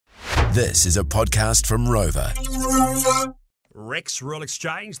This is a podcast from Rover. Rex Rural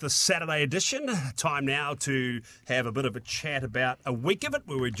Exchange, the Saturday edition. Time now to have a bit of a chat about a week of it,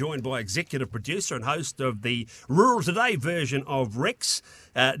 where we're joined by executive producer and host of the Rural Today version of Rex,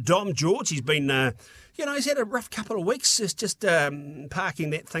 Dom George. He's been, he's had a rough couple of weeks. It's just parking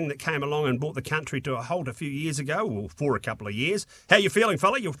that thing that came along and brought the country to a halt a few years ago, or for a couple of years. How you feeling,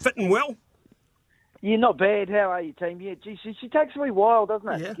 fella? You're fitting well? Yeah, not bad. How are you, team? Yeah, geez, she takes a wee while, doesn't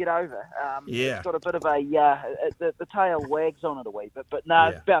it, to get over? Yeah. It's got a bit of the tail wags on it a wee bit, but no,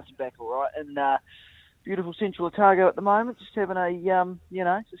 it's bouncing back all right. And beautiful Central Otago at the moment, just having a,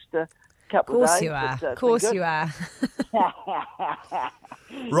 just a couple of days. Of course you are.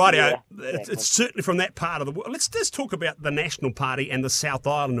 Rightio. Yeah, It's certainly from that part of the world. Let's just talk about the National Party and the South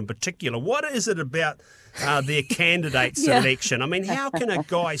Island in particular. What is it about their candidate selection? I mean, how can a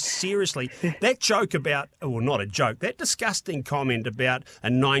guy seriously... That joke about... Well, not a joke. That disgusting comment about a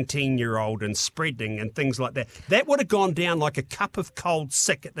 19-year-old and spreading and things like that, that would have gone down like a cup of cold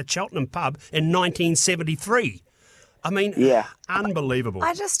sick at the Cheltenham pub in 1973. I mean, unbelievable.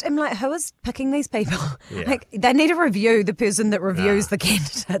 I just am like, who is picking these people? Yeah. Like, they need to review the person that reviews the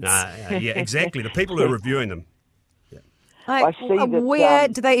candidates. Yeah, exactly. The people who are reviewing them. Yeah. Like, I see that, where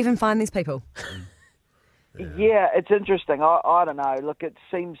do they even find these people? Yeah, it's interesting. I don't know. Look, it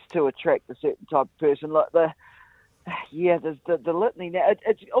seems to attract a certain type of person. Like there's the litany now.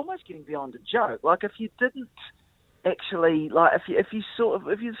 It's almost getting beyond a joke. Like if you didn't actually, like if you sort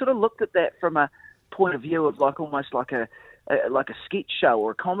of looked at that from a point of view of like almost like a sketch show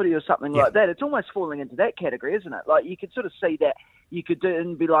or a comedy or something like that, it's almost falling into that category, isn't it? Like you could sort of see that. You could do it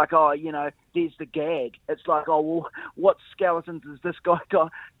and be like, there's the gag. It's like, well, what skeletons has this guy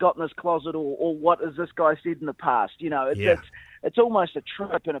got in his closet, or what has this guy said in the past? It's almost a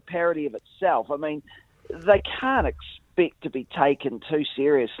trip and a parody of itself. I mean, they can't expect to be taken too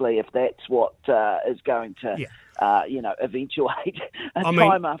seriously if that's what is going to, eventuate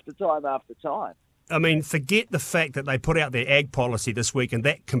time after time after time. I mean, forget the fact that they put out their ag policy this week and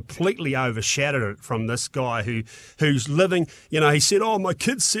that completely overshadowed it from this guy who's living, he said, my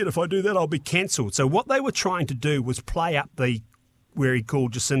kids said if I do that, I'll be cancelled. So what they were trying to do was play up where he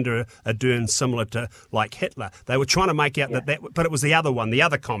called Jacinda Ardern similar to like Hitler. They were trying to make out that, but it was the other one, the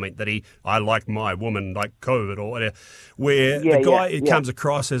other comment that I like my woman like COVID or whatever, where the guy comes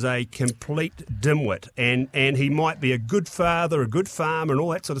across as a complete dimwit and he might be a good father, a good farmer and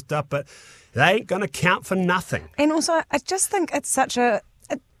all that sort of stuff, but they ain't going to count for nothing. And also, I just think it's such people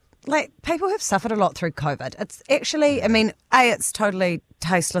have suffered a lot through COVID. It's actually, it's totally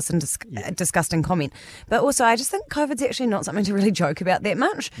tasteless and disgusting comment. But also, I just think COVID's actually not something to really joke about that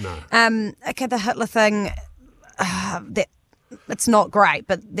much. No. The Hitler thing, it's not great,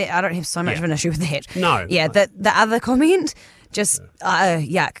 but I don't have so much of an issue with that. No. Yeah, the other comment, just,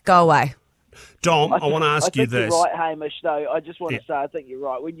 yuck, go away. Dom, I want to ask you this. You're right, Hamish, though. I just want to say I think you're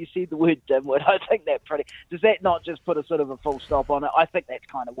right. When you said the word dimwit, I think that does that not just put a sort of a full stop on it? I think that's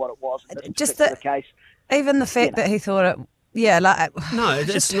kind of what it was in this particular case. Even the fact that he thought it... Yeah, it's not. No,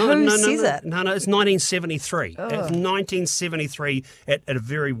 it's 1973. Oh. It's 1973 at a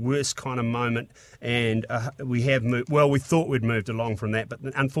very worst kind of moment, and we have moved. Well, we thought we'd moved along from that, but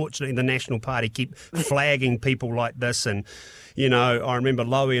unfortunately, the National Party keep flagging people like this. And I remember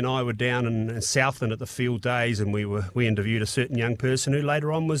Lowy and I were down in Southland at the field days, and we interviewed a certain young person who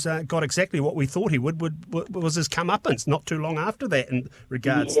later on got exactly what we thought he would was his comeuppance not too long after that in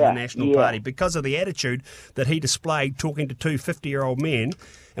regards to the National Party, because of the attitude that he displayed talking to two 50-year-old men,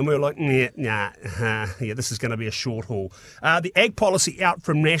 and we were like, this is going to be a short haul. The ag policy out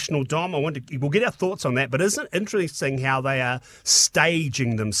from National, Dom, we'll get our thoughts on that, but isn't it interesting how they are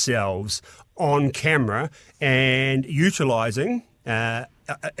staging themselves on camera and utilising...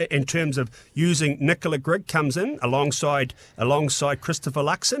 in terms of using Nicola Grigg comes in alongside Christopher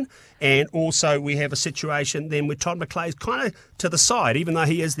Luxon, and also we have a situation then with Todd McClay's kind of to the side, even though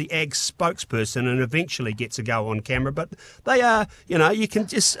he is the ag spokesperson and eventually gets a go on camera. But they are, you can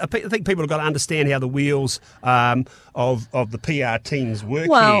just, I think people have got to understand how the wheels of the PR teams work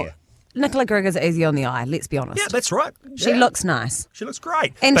here. Nicola Grigg is easy on the eye, let's be honest. Yeah, that's right. She looks nice. She looks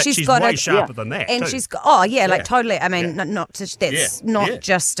great. And but she's way sharper than that. And too. she's got, totally. I mean, not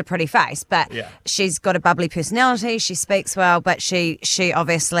just a pretty face, but she's got a bubbly personality. She speaks well, but she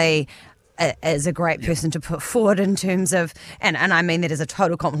obviously is a great person to put forward in terms of, and I mean that as a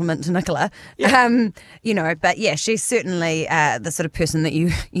total compliment to Nicola, but she's certainly the sort of person that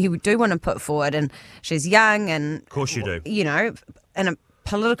you do want to put forward, and she's young and... Of course you do. In a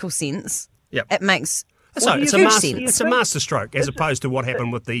political sense, it makes it's a masterstroke as opposed to what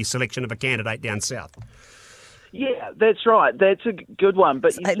happened with the selection of a candidate down south. Yeah, that's right. That's a good one.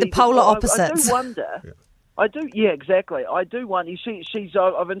 But you see, the polar opposites. I do wonder. Yeah. I do. Yeah, exactly. I do wonder. She's.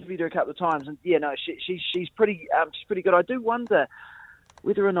 I've interviewed her a couple of times, and she's pretty. She's pretty good. I do wonder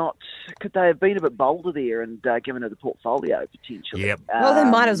whether or not could they have been a bit bolder there and given her the portfolio potentially. Yep. Well, they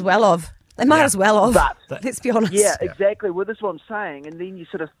might as well have. They might as well have. But, let's be honest. Yeah, exactly. Well, that's what I'm saying. And then you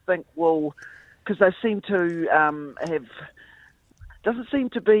sort of think, well, because they seem to have. Doesn't seem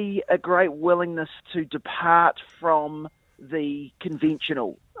to be a great willingness to depart from the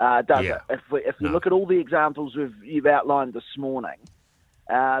conventional, does it? If you look at all the examples you've outlined this morning,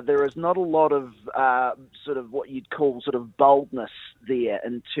 there is not a lot of sort of what you'd call sort of boldness there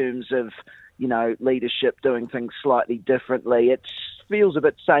in terms of, leadership doing things slightly differently. It feels a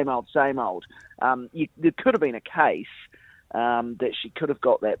bit same old, same old. There could have been a case that she could have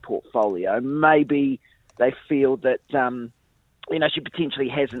got that portfolio. Maybe they feel that... she potentially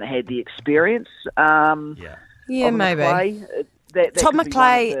hasn't had the experience. Maybe. That Todd could be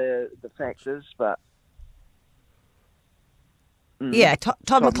McClay, one of the factors, but...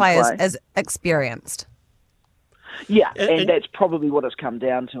 Todd McClay is experienced. Yeah, and that's probably what it's come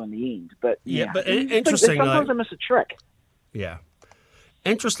down to in the end. But but interesting. Sometimes I miss a trick. Yeah.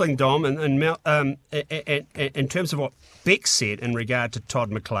 Interesting, Dom, and in terms of what Beck said in regard to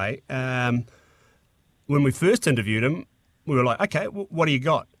Todd McClay, when we first interviewed him, we were like, okay, what do you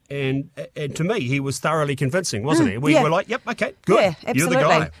got? And to me, he was thoroughly convincing, wasn't he? We were like, yep, okay, good. Yeah, absolutely. You're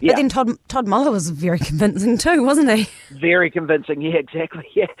the guy. But then Todd Muller was very convincing too, wasn't he? Very convincing, yeah, exactly.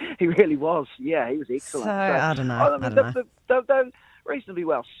 Yeah, he really was. Yeah, he was excellent. So, I don't know. They're reasonably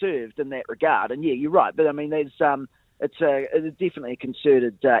well served in that regard. And yeah, you're right. But I mean, there's it's definitely a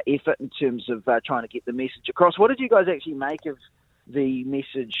concerted effort in terms of trying to get the message across. What did you guys actually make of the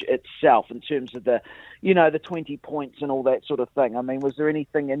message itself in terms of the 20 points and all that sort of thing? I mean, was there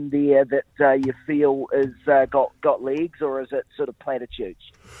anything in there that you feel is got legs, or is it sort of platitudes?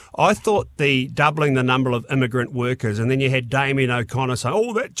 I thought the doubling the number of immigrant workers, and then you had Damien O'Connor saying,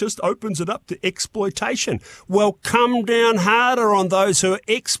 oh, that just opens it up to exploitation. Well, come down harder on those who are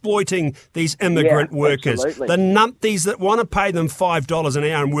exploiting these immigrant workers. Absolutely. The numpties that want to pay them $5 an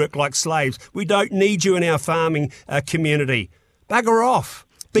hour and work like slaves. We don't need you in our farming community. Bugger off.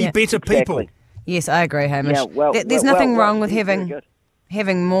 Be better people. Yes, I agree, Hamish. Yeah, there's nothing wrong with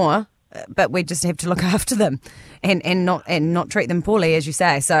having more, but we just have to look after them and not treat them poorly, as you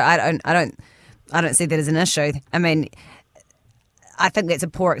say. So I don't see that as an issue. I mean, I think that's a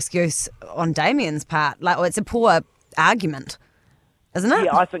poor excuse on Damien's part. Like, it's a poor argument, isn't it?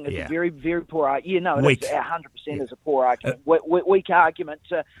 Yeah, I think it's a very, very poor argument. Yeah, no, Weak. It's 100% is a poor argument. Weak argument.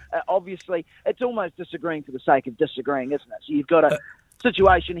 Obviously, it's almost disagreeing for the sake of disagreeing, isn't it? So you've got a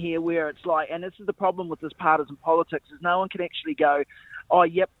situation here where it's like, and this is the problem with this partisan politics, is no one can actually go, oh,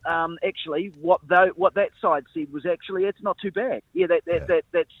 yep, actually, what that side said was actually, it's not too bad. Yeah,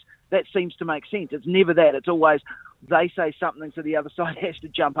 that seems to make sense. It's never that. It's always they say something, so the other side has to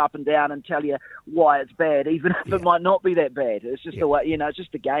jump up and down and tell you why it's bad, even if it might not be that bad. It's just the way, it's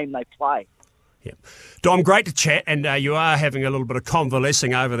just the game they play. Yeah. Dom, great to chat, and you are having a little bit of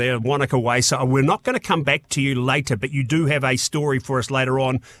convalescing over there in Wanaka way, so we're not going to come back to you later, but you do have a story for us later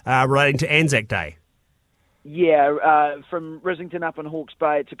on relating to Anzac Day. Yeah, from Rissington up in Hawke's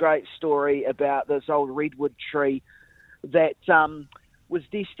Bay, it's a great story about this old redwood tree that was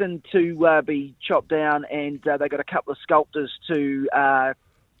destined to be chopped down, and they got a couple of sculptors to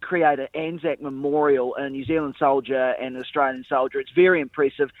create an Anzac memorial, a New Zealand soldier and an Australian soldier. It's very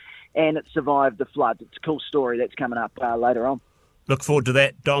impressive, and it survived the flood. It's a cool story that's coming up later on. Look forward to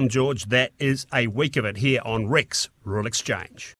that, Dom George. That is a week of it here on Rex Rural Exchange.